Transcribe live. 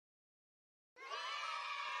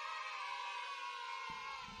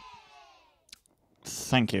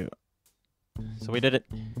Thank you. So we did it.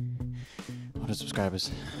 100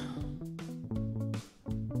 subscribers.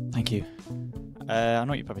 Thank you. I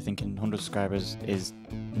know you're probably thinking 100 subscribers is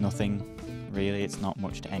nothing, really. It's not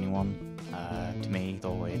much to anyone. To me,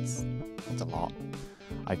 though, it's a lot.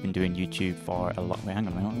 I've been doing YouTube for a lot. Wait, hang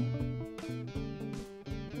on a minute.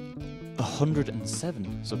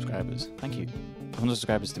 107 subscribers. Thank you. 100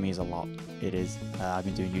 subscribers to me is a lot. It is. I've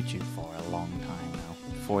been doing YouTube for a long time now.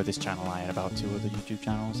 Before this channel, I had about 2 other YouTube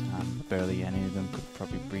channels, and barely any of them could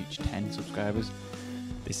probably breach 10 subscribers.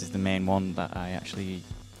 This is the main one that I actually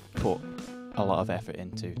put a lot of effort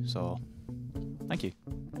into. So, thank you.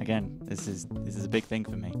 Again, this is a big thing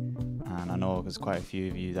for me, and I know there's quite a few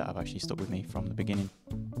of you that have actually stuck with me from the beginning.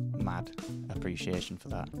 Mad appreciation for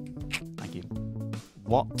that. Thank you.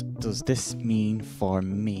 What does this mean for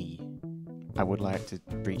me? I would like to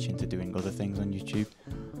breach into doing other things on YouTube.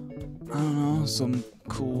 I don't know, some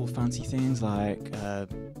cool fancy things like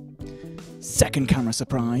second camera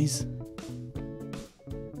surprise.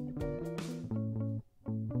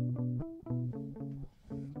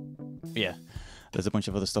 Yeah, there's a bunch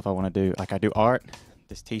of other stuff I want to do. Like I do art.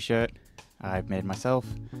 This t-shirt I've made myself.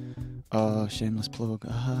 Oh, shameless plug.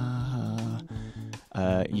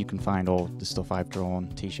 You can find all the stuff I've drawn,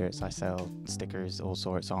 t-shirts I sell, stickers, all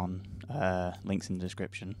sorts on links in the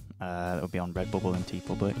description. It'll be on Redbubble and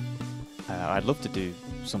TeePublic. I'd love to do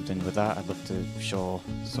something with that. I'd love to show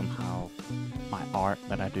somehow my art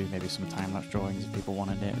that I do, maybe some time-lapse drawings if people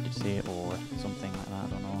wanted it to see it, or something like that, I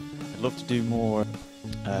don't know. I'd love to do more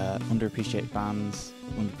underappreciated bands,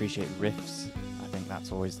 underappreciated riffs. I think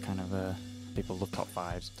that's always kind of people love top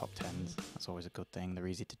 5s, top 10s. That's always a good thing. They're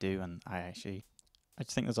easy to do, and I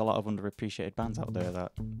just think there's a lot of underappreciated bands out there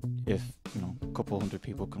that if, you know, a couple hundred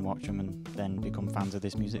people can watch them and then become fans of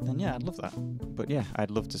this music, then yeah, I'd love that. But yeah, I'd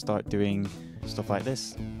love to start doing stuff like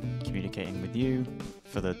this, communicating with you,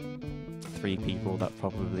 for the 3 people that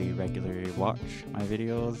probably regularly watch my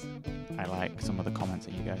videos. I like some of the comments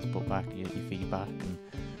that you guys put back, your feedback, and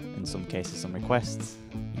in some cases some requests.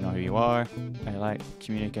 You know who you are. I like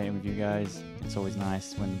communicating with you guys. It's always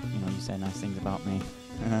nice when, you know, you say nice things about me.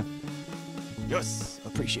 Yes,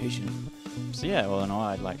 appreciation. So yeah, all in all,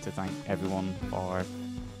 I'd like to thank everyone for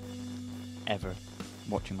ever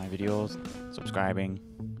watching my videos, subscribing.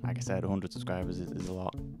 Like I said, 100 subscribers is a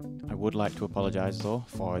lot. I would like to apologise though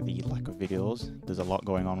for the lack of videos. There's a lot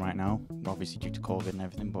going on right now, obviously due to COVID and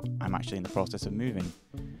everything, but I'm actually in the process of moving.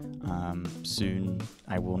 Soon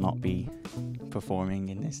I will not be performing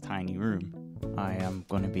in this tiny room. I am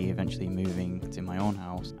going to be eventually moving to my own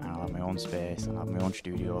house, and I'll have my own space, and I'll have my own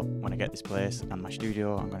studio. When I get this place and my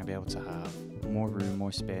studio, I'm going to be able to have more room,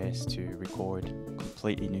 more space to record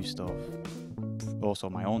completely new stuff. Also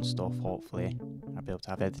my own stuff, hopefully. I'll be able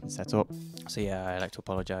to have everything set up. So yeah, I'd like to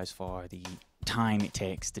apologise for the time it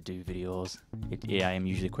takes to do videos. Yeah, I am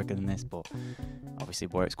usually quicker than this, but obviously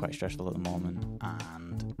work's quite stressful at the moment,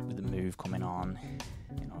 and with the move coming on,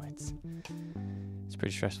 you know, it's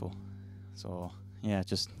pretty stressful. So yeah,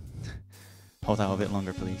 just hold out a bit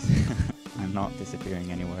longer, please. I'm not disappearing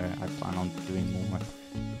anywhere. I plan on doing more.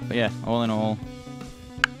 But yeah, all in all,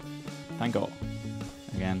 thank God.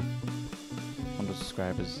 Again, 100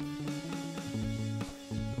 subscribers.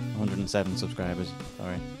 107 subscribers,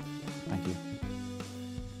 sorry. Thank you.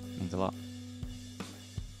 Means a lot.